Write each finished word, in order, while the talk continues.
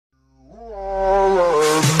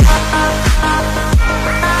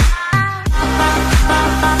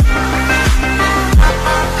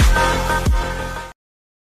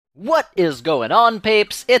What is going on,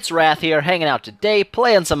 peeps? It's Wrath here, hanging out today,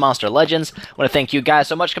 playing some Monster Legends. I want to thank you guys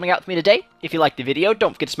so much for coming out with me today. If you liked the video,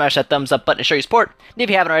 don't forget to smash that thumbs up button to show your support. And if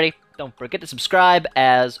you haven't already, don't forget to subscribe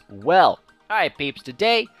as well. Alright, peeps,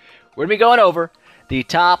 today we're going to be going over the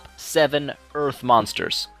top 7 Earth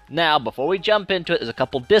monsters. Now, before we jump into it, there's a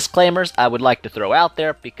couple disclaimers I would like to throw out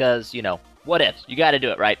there because, you know, what if? You got to do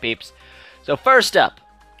it, right, peeps? So first up,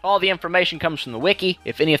 all the information comes from the wiki.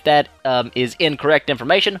 If any of that is incorrect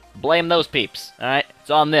information, blame those peeps. Alright? It's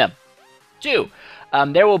on them. 2.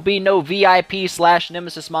 There will be no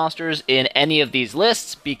VIP/Nemesis monsters in any of these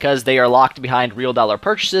lists because they are locked behind real dollar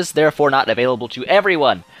purchases, therefore not available to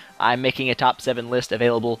everyone. I'm making a top 7 list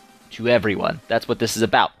available to everyone. That's what this is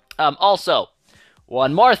about. Also,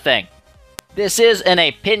 one more thing. This is an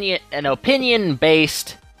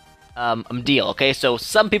opinion-based deal, okay? So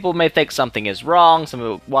some people may think something is wrong, some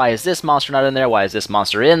people, why is this monster not in there, why is this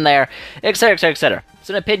monster in there, etc, etc, etc. It's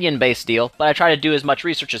an opinion-based deal, but I try to do as much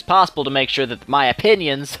research as possible to make sure that my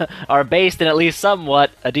opinions are based in at least somewhat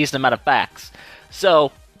a decent amount of facts.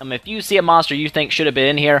 So, if you see a monster you think should have been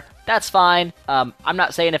in here, that's fine. I'm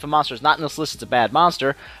not saying if a monster is not in this list it's a bad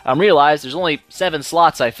monster. Realize there's only 7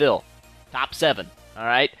 slots I fill. Top 7,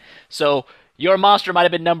 alright? So, your monster might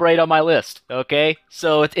have been number 8 on my list, okay?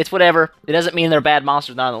 So it's whatever. It doesn't mean they're bad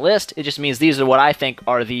monsters not on the list. It just means these are what I think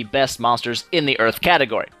are the best monsters in the Earth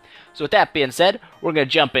category. So with that being said, we're going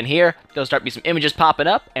to jump in here. There'll start to be some images popping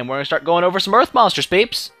up, and we're going to start going over some Earth monsters,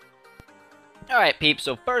 peeps. Alright, peeps,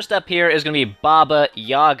 so first up here is going to be Baba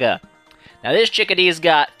Yaga. Now this chickadee's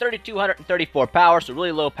got 3,234 power, so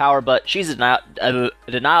really low power, but she's a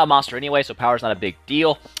denial monster anyway, so power's not a big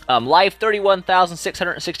deal. Life,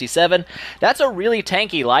 31,667. That's a really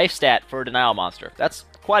tanky life stat for a denial monster. That's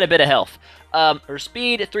quite a bit of health. Her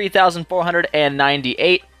speed,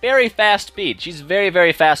 3,498. Very fast speed. She's a very,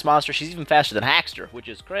 very fast monster. She's even faster than Hackster, which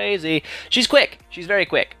is crazy. She's quick. She's very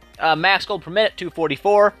quick. Max gold per minute,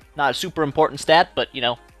 244. Not a super important stat, but, you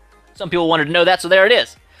know, some people wanted to know that, so there it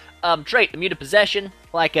is. Trait, immune to possession.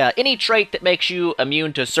 Like any trait that makes you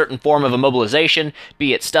immune to a certain form of immobilization,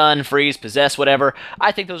 be it stun, freeze, possess, whatever.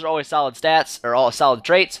 I think those are always solid stats, or all solid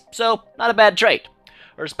traits, so not a bad trait.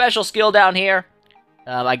 Her special skill down here,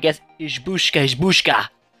 I guess, Ishbushka.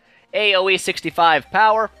 AoE 65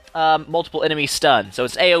 power, multiple enemy stun. So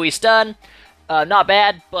it's AoE stun. Not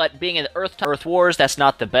bad, but being in the Earth Wars, that's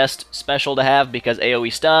not the best special to have because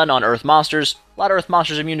AoE stun on Earth monsters. A lot of Earth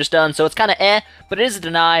monsters are immune to stun, so it's kind of but it is a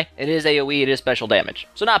deny, it is AoE, it is special damage.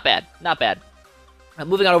 So not bad, not bad.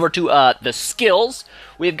 Moving on over to the skills,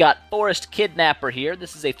 we've got Forest Kidnapper here.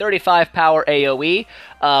 This is a 35 power AoE,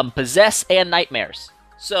 Possess and Nightmares.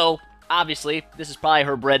 So, obviously, this is probably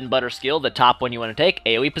her bread and butter skill, the top one you want to take,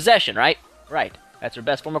 AoE Possession, right? Right, that's her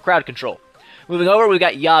best form of crowd control. Moving over, we've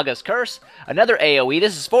got Yaga's Curse, another AoE.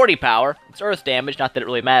 This is 40 power. It's earth damage, not that it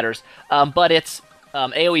really matters, but it's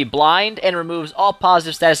AoE Blind and removes all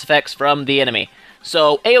positive status effects from the enemy.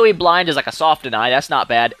 So AoE Blind is like a soft deny, that's not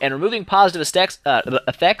bad, and removing positive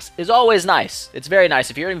effects is always nice. It's very nice.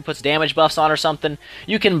 If your enemy puts damage buffs on or something,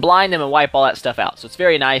 you can blind them and wipe all that stuff out. So it's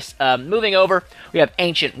very nice. Moving over, we have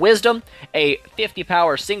Ancient Wisdom, a 50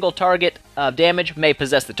 power single target damage, may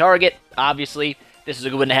possess the target. Obviously, this is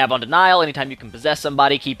a good one to have on denial. Anytime you can possess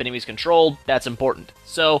somebody, keep enemies controlled, that's important.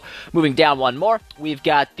 So, moving down one more, we've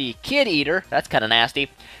got the Kid Eater. That's kind of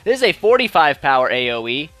nasty. This is a 45 power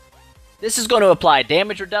AoE. This is going to apply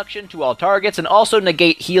damage reduction to all targets and also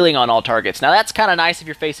negate healing on all targets. Now, that's kind of nice if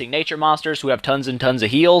you're facing nature monsters who have tons and tons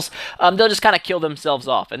of heals. They'll just kind of kill themselves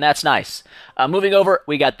off, and that's nice. Moving over,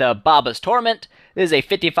 we got the Baba's Torment. This is a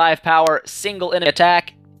 55 power single enemy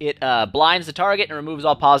attack. It blinds the target and removes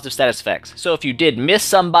all positive status effects. So if you did miss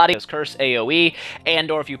somebody, it's Curse AoE, and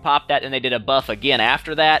or if you popped that and they did a buff again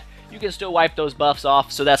after that, you can still wipe those buffs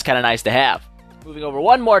off, so that's kind of nice to have. Moving over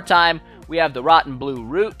one more time, we have the Rotten Blue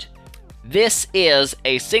Root. This is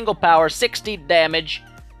a single power, 60 damage,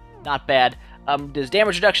 not bad. Does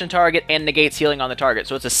damage reduction target and negates healing on the target.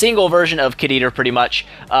 So it's a single version of Kid Eater, pretty much.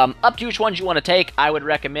 Up to which ones you want to take. I would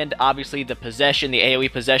recommend, obviously, the Possession, the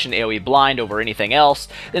AoE Possession, the AoE Blind over anything else.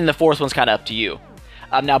 Then the fourth one's kind of up to you.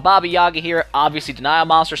 Now, Baba Yaga here, obviously Denial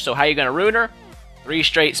Monster, so how are you going to ruin her? 3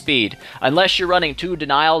 straight speed. Unless you're running 2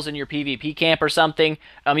 Denials in your PvP camp or something,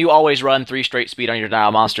 you always run 3 straight speed on your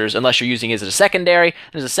Denial Monsters, unless you're using it as a secondary.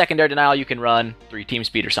 As a secondary Denial, you can run 3 team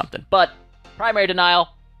speed or something. But, primary Denial,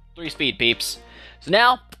 3 speed, peeps. So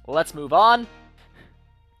now, let's move on.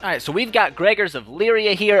 Alright, so we've got Gregors of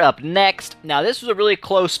Lyria here up next. Now, this was a really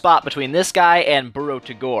close spot between this guy and Burrow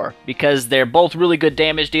Tagore, because they're both really good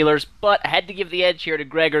damage dealers, but I had to give the edge here to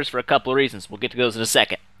Gregors for a couple of reasons. We'll get to those in a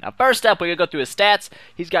second. Now, first up, we're going to go through his stats.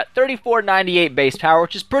 He's got 3498 base power,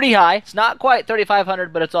 which is pretty high. It's not quite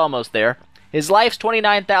 3500, but it's almost there. His life's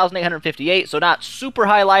 29,858, so not super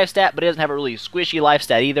high life stat, but he doesn't have a really squishy life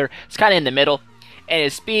stat either. It's kind of in the middle. And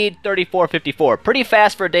his speed, 3454. Pretty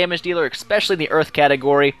fast for a damage dealer, especially in the Earth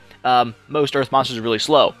category. Most Earth monsters are really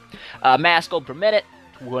slow. Mass gold per minute,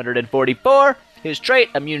 244. His trait,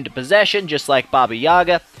 immune to possession, just like Baba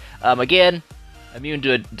Yaga. Again, immune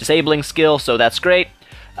to a disabling skill, so that's great.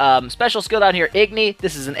 Special skill down here, Igni.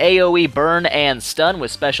 This is an AoE burn and stun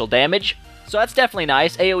with special damage. So that's definitely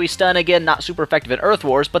nice. AoE stun, again, not super effective in Earth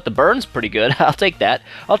Wars, but the burn's pretty good. I'll take that.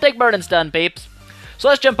 I'll take burn and stun, peeps. So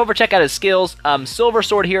let's jump over, check out his skills. Silver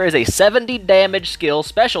Sword here is a 70 damage skill,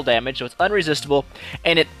 special damage, so it's unresistible,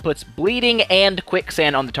 and it puts bleeding and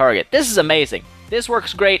quicksand on the target. This is amazing. This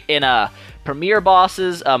works great in Premier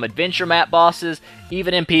bosses, adventure map bosses,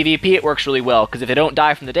 even in PvP it works really well, because if they don't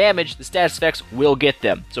die from the damage, the status effects will get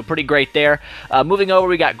them. So pretty great there. Moving over,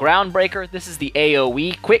 we got Groundbreaker. This is the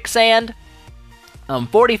AoE quicksand.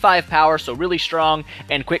 45 power, so really strong,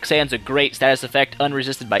 and Quicksand's a great status effect,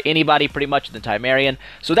 unresisted by anybody pretty much in the Timerian,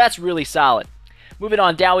 so that's really solid. Moving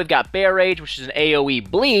on down, we've got Bear Rage, which is an AoE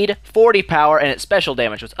bleed, 40 power, and it's special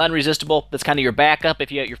damage, so it's unresistible. That's kind of your backup.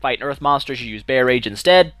 If you're fighting Earth monsters, you use Bear Rage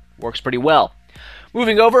instead. Works pretty well.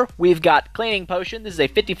 Moving over, we've got Cleaning Potion. This is a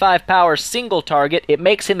 55 power single target. It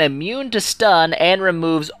makes him immune to stun and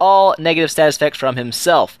removes all negative status effects from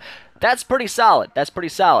himself. That's pretty solid. That's pretty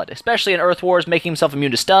solid. Especially in Earth Wars, making himself immune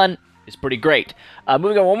to stun is pretty great.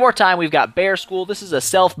 Moving on one more time, we've got Bear School. This is a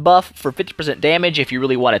self buff for 50% damage if you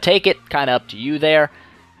really want to take it. Kind of up to you there.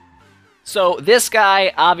 So this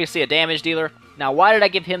guy, obviously a damage dealer. Now, why did I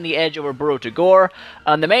give him the edge over Burrow Tagore?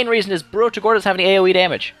 The main reason is Burrow Tagore doesn't have any AoE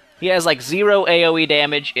damage. He has like 0 AoE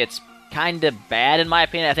damage. It's kind of bad in my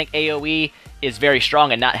opinion. I think AoE is very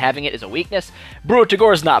strong, and not having it is a weakness. Burrow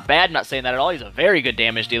Tagore is not bad, I'm not saying that at all. He's a very good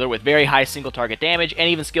damage dealer with very high single target damage, and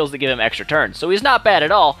even skills that give him extra turns. So he's not bad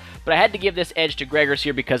at all, but I had to give this edge to Gregors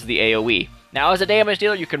here because of the AoE. Now, as a damage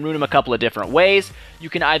dealer, you can rune him a couple of different ways.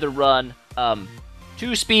 You can either run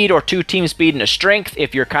 2 speed or 2 team speed and a strength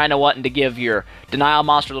if you're kind of wanting to give your denial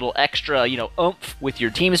monster a little extra, oomph with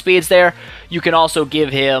your team speeds there. You can also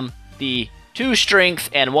give him the 2 strength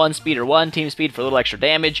and 1 speed or 1 team speed for a little extra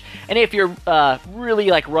damage. And if you're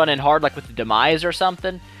really like running hard, like with the Demise or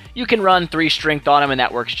something, you can run 3 strength on him and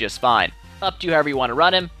that works just fine. Up to you however you want to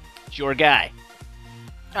run him. It's your guy.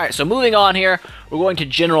 Alright, so moving on here, we're going to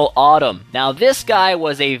General Autumn. Now this guy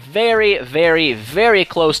was a very, very, very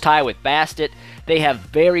close tie with Bastet. They have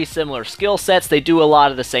very similar skill sets, they do a lot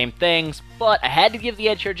of the same things, but I had to give the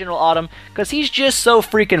edge here to General Autumn because he's just so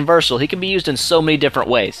freaking versatile. He can be used in so many different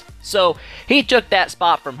ways. So he took that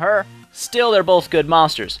spot from her. Still, they're both good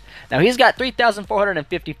monsters. Now he's got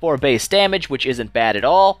 3,454 base damage, which isn't bad at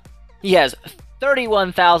all. He has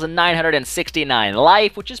 31,969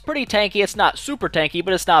 life, which is pretty tanky. It's not super tanky,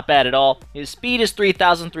 but it's not bad at all. His speed is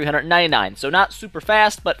 3,399, so not super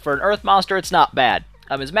fast, but for an Earth monster, it's not bad.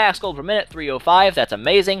 His max gold per minute, 305, that's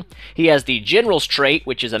amazing. He has the General's trait,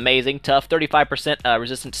 which is amazing. Tough, 35%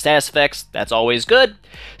 resistant to status effects, that's always good.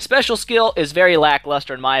 Special skill is very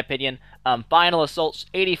lackluster in my opinion. Final Assault's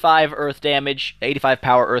 85 earth damage, 85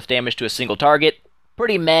 power earth damage to a single target.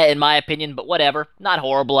 Pretty meh in my opinion, but whatever. Not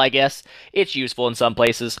horrible, I guess. It's useful in some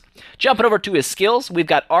places. Jumping over to his skills, we've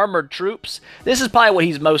got Armored Troops. This is probably what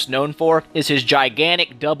he's most known for, is his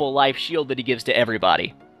gigantic double life shield that he gives to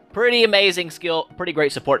everybody. Pretty amazing skill, pretty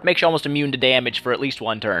great support. Makes you almost immune to damage for at least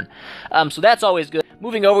 1 turn. So that's always good.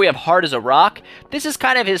 Moving over, we have Hard as a Rock. This is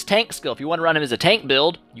kind of his tank skill. If you want to run him as a tank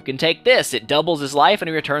build, you can take this. It doubles his life and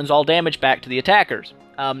he returns all damage back to the attackers.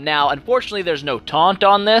 Now, unfortunately, there's no taunt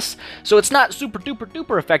on this, so it's not super duper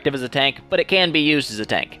duper effective as a tank, but it can be used as a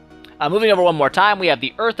tank. Moving over one more time, we have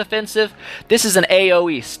the Earth Offensive. This is an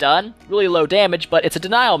AoE stun. Really low damage, but it's a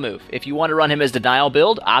denial move. If you want to run him as denial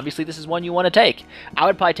build, obviously this is one you want to take. I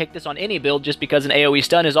would probably take this on any build just because an AoE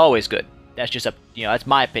stun is always good. That's just that's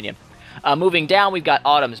my opinion. Moving down, we've got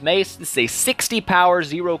Autumn's Mace. This is a 60 power,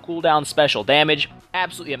 0 cooldown special damage.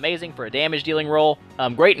 Absolutely amazing for a damage dealing role.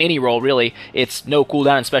 Great in any role, really. It's no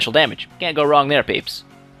cooldown and special damage. Can't go wrong there, peeps.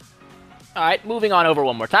 Alright, moving on over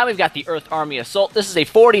one more time, we've got the Earth Army Assault. This is a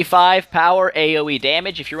 45 power AoE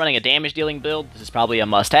damage. If you're running a damage dealing build, this is probably a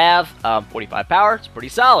must-have. 45 power, it's pretty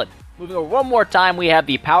solid. Moving over one more time, we have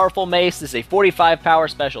the Powerful Mace. This is a 45 power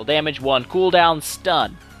special damage, 1 cooldown,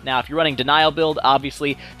 stun. Now, if you're running Denial build,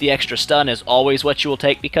 obviously the extra stun is always what you will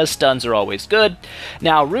take because stuns are always good.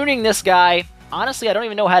 Now, ruining this guy, honestly, I don't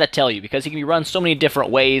even know how to tell you because he can be run so many different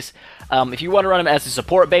ways. If you want to run him as a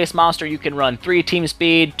support-based monster, you can run 3 team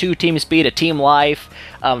speed, 2 team speed, a team life,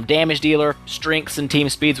 damage dealer, strengths and team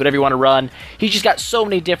speeds, whatever you want to run. He's just got so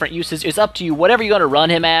many different uses. It's up to you. Whatever you're going to run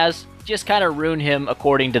him as, just kind of ruin him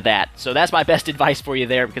according to that. So that's my best advice for you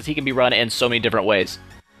there because he can be run in so many different ways.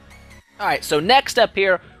 Alright, so next up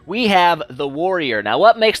here, we have the Warrior. Now,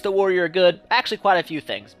 what makes the Warrior good? Actually, quite a few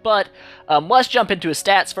things. But let's jump into his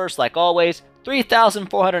stats first, like always.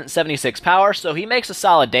 3,476 power, so he makes a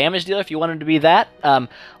solid damage dealer if you want him to be that.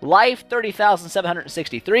 Life,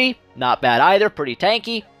 30,763. Not bad either, pretty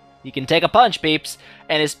tanky. He can take a punch, peeps.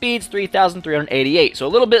 And his speed's 3,388, so a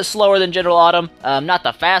little bit slower than General Autumn. Not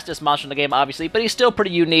the fastest monster in the game, obviously, but he's still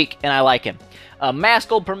pretty unique, and I like him. Mass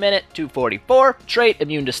gold per minute, 244. Trait,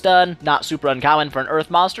 immune to stun. Not super uncommon for an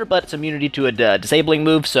Earth monster, but it's immunity to a disabling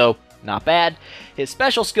move, so not bad. His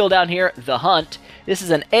special skill down here, the Hunt. This is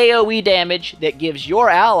an AoE damage that gives your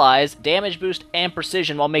allies damage boost and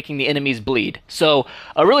precision while making the enemies bleed. So,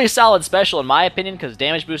 a really solid special in my opinion, because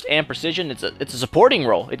damage boost and precision, it's a supporting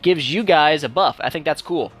role. It gives you guys a buff. I think that's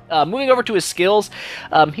cool. Moving over to his skills,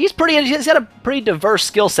 he's got a pretty diverse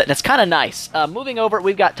skill set, and it's kind of nice. Moving over,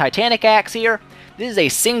 we've got Titanic Axe here. This is a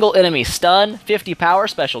single enemy stun, 50 power,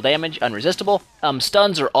 special damage, unresistible.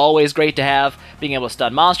 Stuns are always great to have. Being able to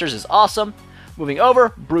stun monsters is awesome. Moving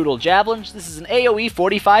over, Brutal Javelin. This is an AoE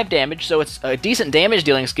 45 damage, so it's a decent damage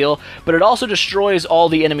dealing skill, but it also destroys all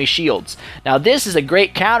the enemy shields. Now this is a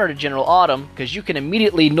great counter to General Autumn, because you can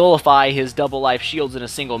immediately nullify his double life shields in a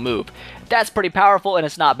single move. That's pretty powerful, and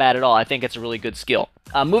it's not bad at all. I think it's a really good skill.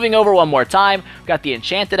 Moving over one more time, we've got the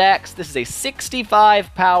Enchanted Axe. This is a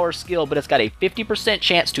 65 power skill, but it's got a 50%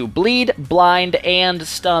 chance to bleed, blind, and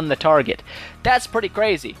stun the target. That's pretty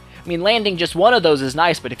crazy. I mean, landing just one of those is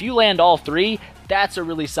nice, but if you land all 3, that's a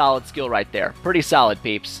really solid skill right there. Pretty solid,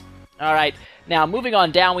 peeps. Alright, now moving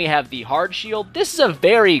on down, we have the Hard Shield. This is a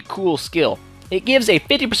very cool skill. It gives a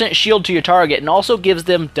 50% shield to your target and also gives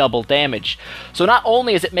them double damage. So not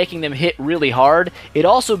only is it making them hit really hard, it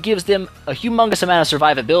also gives them a humongous amount of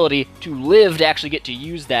survivability to live to actually get to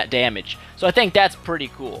use that damage. So I think that's pretty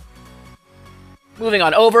cool. Moving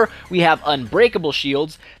on over, we have Unbreakable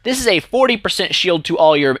Shields. This is a 40% shield to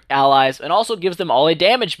all your allies and also gives them all a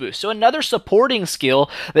damage boost. So another supporting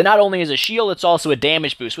skill that not only is a shield, it's also a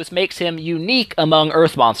damage boost, which makes him unique among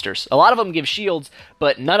Earth monsters. A lot of them give shields,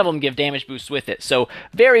 but none of them give damage boosts with it. So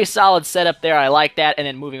very solid setup there, I like that. And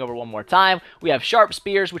then moving over one more time, we have Sharp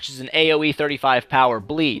Spears, which is an AoE 35 power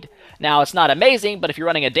bleed. Now, it's not amazing, but if you're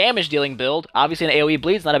running a damage dealing build, obviously an AoE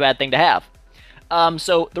bleed is not a bad thing to have.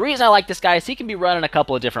 So the reason I like this guy is he can be run in a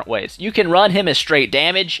couple of different ways. You can run him as straight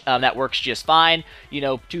damage. That works just fine. You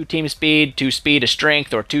know, 2 team speed, 2 speed, a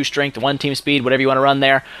strength, or 2 strength, 1 team speed, whatever you want to run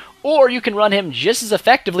there. Or you can run him just as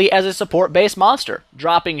effectively as a support-based monster,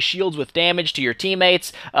 dropping shields with damage to your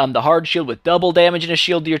teammates, the hard shield with double damage and a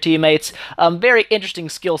shield to your teammates. Very interesting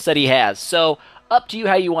skill set he has. So up to you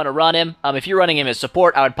how you want to run him. If you're running him as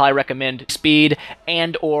support, I would probably recommend speed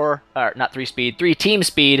and or not 3 speed, 3 team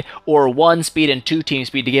speed, or 1 speed and 2 team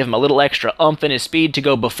speed to give him a little extra oomph in his speed to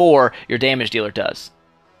go before your damage dealer does.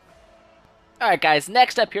 Alright guys,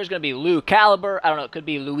 next up here is going to be Lou Caliber. I don't know, it could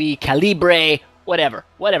be Louis Calibre, whatever.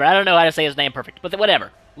 I don't know how to say his name perfect, but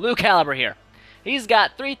whatever. Lou Caliber here. He's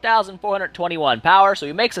got 3,421 power, so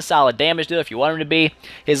he makes a solid damage dealer if you want him to be.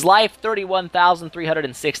 His life,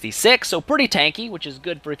 31,366, so pretty tanky, which is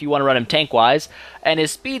good for if you want to run him tank-wise. And his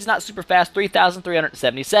speed's not super fast,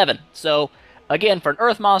 3,377. So, again, for an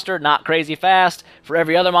Earth monster, not crazy fast. For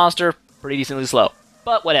every other monster, pretty decently slow.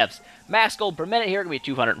 But whatevs. Max gold per minute here, going to be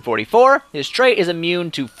 244. His trait is immune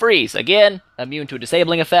to freeze. Again, immune to a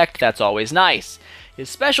disabling effect, that's always nice. His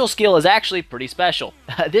special skill is actually pretty special.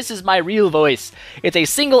 This is my real voice. It's a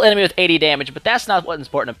single enemy with 80 damage, but that's not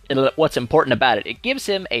what's important about it. It gives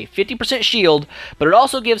him a 50% shield, but it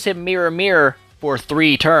also gives him Mirror Mirror for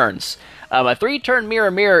 3 turns. A 3-turn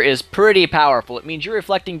Mirror Mirror is pretty powerful. It means you're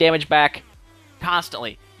reflecting damage back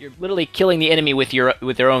constantly. You're literally killing the enemy with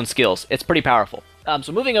their own skills. It's pretty powerful.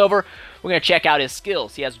 So moving over, we're going to check out his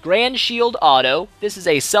skills. He has Grand Shield Auto. This is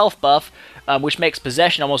a self buff, which makes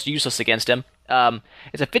possession almost useless against him.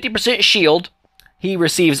 It's a 50% shield. He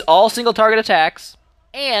receives all single target attacks,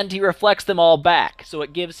 and he reflects them all back. So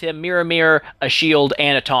it gives him Mirror Mirror, a shield,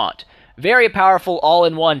 and a taunt. Very powerful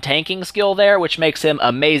all-in-one tanking skill there, which makes him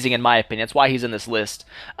amazing in my opinion. That's why he's in this list.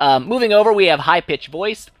 Moving over, we have High Pitch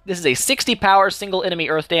Voice. This is a 60 power single enemy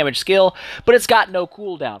earth damage skill, but it's got no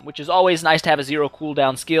cooldown, which is always nice to have a 0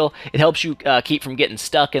 cooldown skill. It helps you keep from getting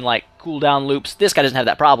stuck in like cooldown loops. This guy doesn't have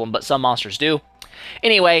that problem, but some monsters do.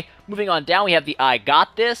 Anyway, moving on down, we have the I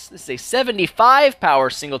Got This. This is a 75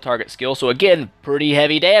 power single target skill, so again, pretty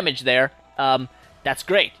heavy damage there. That's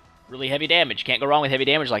great. Really heavy damage. Can't go wrong with heavy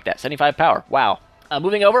damage like that. 75 power. Wow.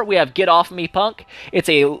 Moving over, we have Get Off Me Punk. It's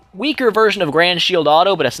a weaker version of Grand Shield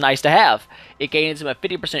Auto, but it's nice to have. It gains him a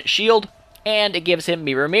 50% shield, and it gives him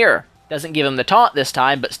Mirror Mirror. Doesn't give him the taunt this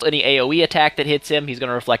time, but any AoE attack that hits him, he's going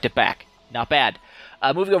to reflect it back. Not bad.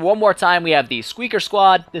 Moving over one more time, we have the Squeaker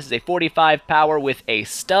Squad. This is a 45 power with a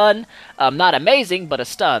stun. Not amazing, but a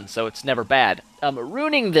stun, so it's never bad.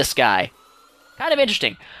 Ruining this guy. Kind of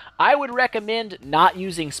interesting. I would recommend not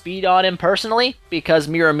using speed on him personally, because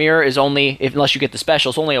Mirror Mirror is only, unless you get the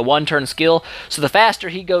special, it's only a 1-turn skill. So the faster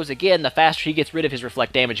he goes again, the faster he gets rid of his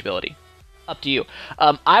Reflect damage ability. Up to you.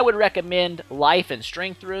 I would recommend Life and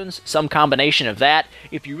Strength runes, some combination of that.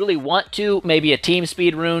 If you really want to, maybe a Team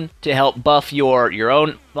Speed rune to help buff your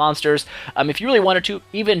own monsters. If you really wanted to,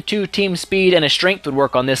 even 2 Team Speed and a Strength would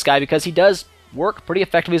work on this guy, because he does work pretty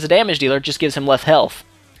effectively as a damage dealer, just gives him less health.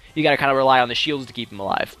 You gotta kind of rely on the shields to keep him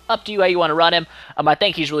alive. Up to you how you want to run him. I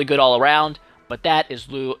think he's really good all around, but that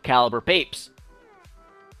is Low Caliber Peeps.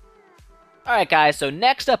 Alright guys, so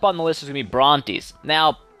next up on the list is going to be Brontes.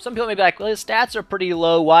 Now, some people may be like, well, his stats are pretty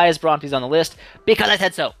low. Why is Brontes on the list? Because I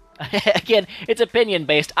said so. Again, it's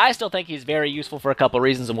opinion-based. I still think he's very useful for a couple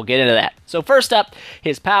reasons, and we'll get into that. So first up,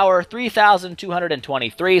 his power,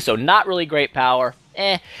 3,223, so not really great power.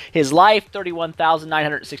 His life,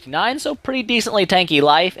 31,969, so pretty decently tanky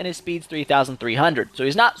life, and his speed's 3,300. So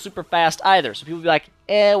he's not super fast either. So people will be like,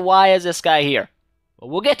 why is this guy here? Well,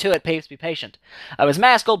 we'll get to it, peeps. Be patient. His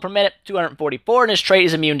mass gold per minute, 244, and his trait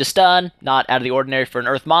is immune to stun. Not out of the ordinary for an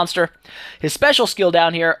earth monster. His special skill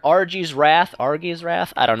down here, Argy's Wrath?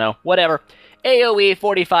 I don't know. Whatever. AoE,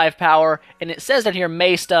 45 power, and it says down here,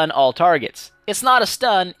 may stun all targets. It's not a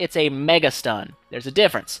stun, it's a Mega Stun. There's a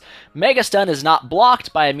difference. Mega Stun is not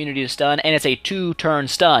blocked by immunity to stun, and it's a 2-turn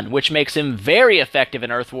stun, which makes him very effective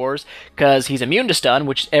in Earth Wars, because he's immune to stun,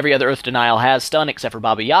 which every other Earth Denial has stun except for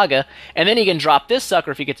Baba Yaga, and then he can drop this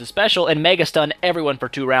sucker if he gets a special, and Mega Stun everyone for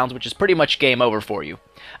 2 rounds, which is pretty much game over for you.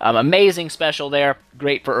 Amazing special there,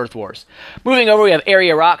 great for Earth Wars. Moving over, we have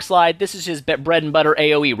Area Rock Slide. This is his bread and butter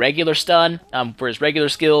AoE regular stun for his regular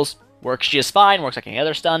skills. Works just fine, works like any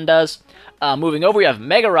other stun does. Moving over, we have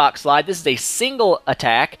Mega Rock Slide. This is a single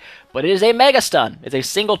attack, but it is a Mega Stun. It's a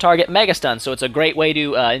single target Mega Stun, so it's a great way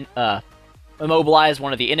to immobilize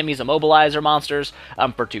one of the enemy's immobilizer monsters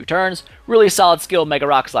for 2 turns. Really solid skill Mega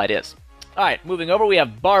Rock Slide is. Alright, moving over, we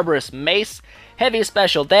have Barbarous Mace. Heavy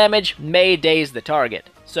special damage, may daze the target.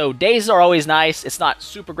 So dazes are always nice. It's not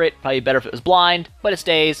super great, probably better if it was blind, but it's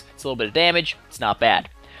daze, it's a little bit of damage, it's not bad.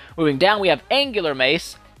 Moving down, we have Angular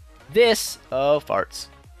Mace. This, oh farts.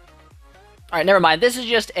 Alright, never mind. This is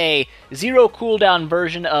just a 0 cooldown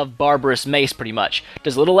version of Barbarous Mace, pretty much.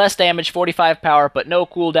 Does a little less damage, 45 power, but no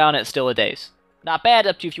cooldown, and it's still a daze. Not bad,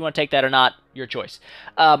 up to you if you want to take that or not, your choice.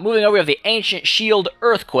 Moving over, we have the Ancient Shield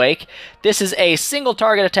Earthquake. This is a single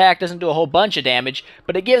target attack, doesn't do a whole bunch of damage,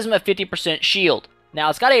 but it gives him a 50% shield. Now,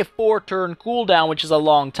 it's got a 4-turn cooldown, which is a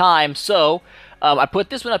long time, so I put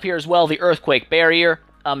this one up here as well, the Earthquake Barrier.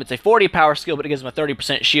 It's a 40 power skill, but it gives him a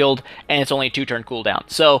 30% shield, and it's only a 2-turn cooldown.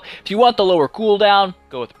 So, if you want the lower cooldown,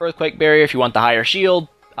 go with Earthquake Barrier. If you want the higher shield,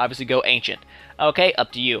 obviously go Ancient. Okay,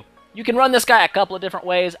 up to you. You can run this guy a couple of different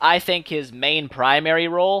ways. I think his main primary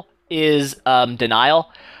role is Denial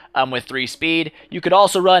with 3 speed. You could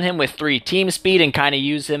also run him with 3 team speed and kind of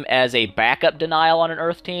use him as a backup Denial on an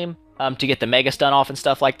Earth team to get the Mega Stun off and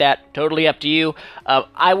stuff like that. Totally up to you.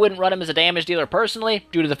 I wouldn't run him as a damage dealer personally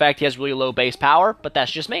due to the fact he has really low base power, but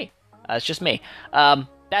that's just me. That's just me.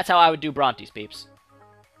 That's how I would do Brontes, peeps.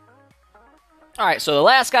 Alright, so the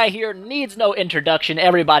last guy here needs no introduction.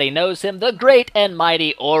 Everybody knows him. The great and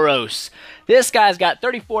mighty Oros. This guy's got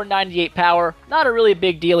 3498 power. Not a really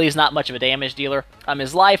big deal. He's not much of a damage dealer.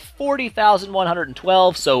 His life,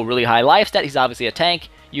 40,112, so really high life stat. He's obviously a tank.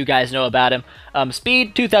 You guys know about him.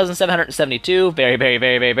 Speed, 2,772. Very, very,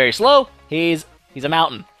 very, very, very slow. He's a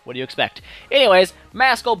mountain. What do you expect? Anyways,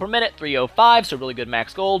 max gold per minute, 305, so really good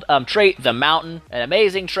max gold. Trait, the Mountain, an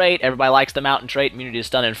amazing trait. Everybody likes the Mountain trait. Immunity to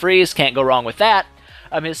stun and freeze. Can't go wrong with that.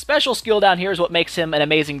 His special skill down here is what makes him an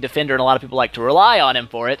amazing defender, and a lot of people like to rely on him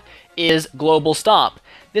for it, is Global Stomp.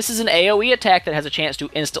 This is an AoE attack that has a chance to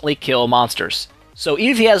instantly kill monsters. So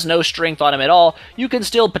even if he has no strength on him at all, you can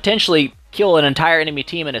still potentially kill an entire enemy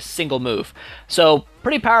team in a single move. So,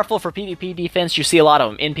 pretty powerful for PvP defense. You see a lot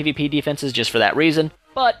of them in PvP defenses just for that reason.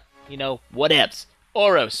 But, you know, whatevs.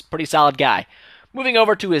 Oros, pretty solid guy. Moving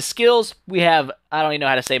over to his skills, we have, I don't even know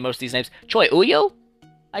how to say most of these names, Choi Uyo,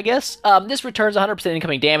 I guess. This returns 100%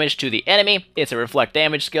 incoming damage to the enemy. It's a reflect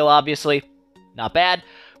damage skill, obviously. Not bad.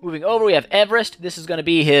 Moving over, we have Everest. This is going to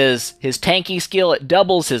be his tanky skill. It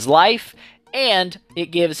doubles his life, and it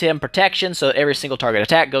gives him protection, so every single target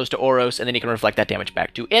attack goes to Oros, and then he can reflect that damage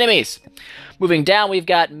back to enemies. Moving down, we've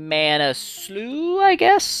got Manaslu, I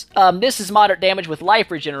guess. This is moderate damage with life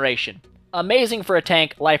regeneration. Amazing for a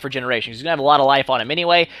tank, life regeneration. He's going to have a lot of life on him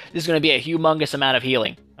anyway. This is going to be a humongous amount of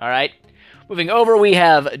healing. Alright? Moving over, we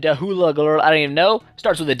have Dahula Girl. I don't even know.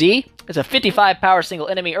 Starts with a D. It's a 55 power single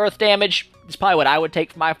enemy earth damage. It's probably what I would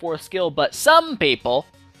take for my 4th skill, but some people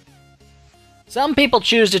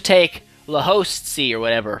choose to take Lahostsi or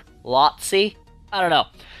whatever. Lotsi? I don't know.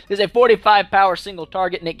 There's a 45 power single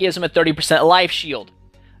target, and it gives him a 30% life shield.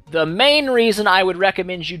 The main reason I would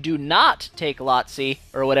recommend you do not take Lotsi,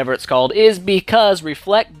 or whatever it's called, is because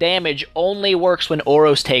reflect damage only works when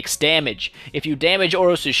Oros takes damage. If you damage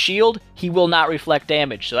Oros' shield, he will not reflect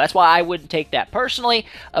damage. So that's why I wouldn't take that personally.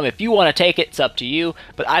 If you want to take it, it's up to you,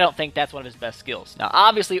 but I don't think that's one of his best skills. Now,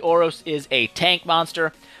 obviously, Oros is a tank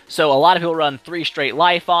monster, so a lot of people run 3 straight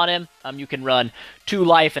life on him. You can run 2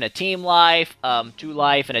 life and a team life, 2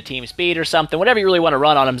 life and a team speed or something. Whatever you really want to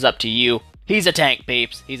run on him is up to you. He's a tank,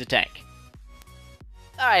 peeps. He's a tank.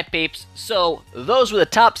 Alright, peeps. So, those were the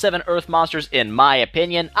top 7 Earth monsters in my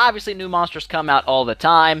opinion. Obviously, new monsters come out all the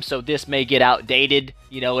time, so this may get outdated,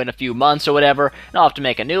 you know, in a few months or whatever, and I'll have to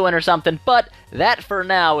make a new one or something, but that for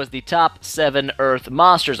now is the top 7 Earth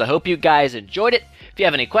monsters. I hope you guys enjoyed it. If you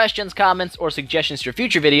have any questions, comments, or suggestions for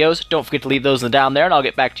future videos, don't forget to leave those down there, and I'll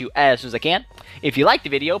get back to you as soon as I can. If you liked the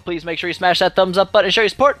video, please make sure you smash that thumbs up button and show your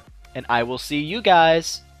support, and I will see you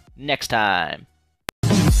guys next time.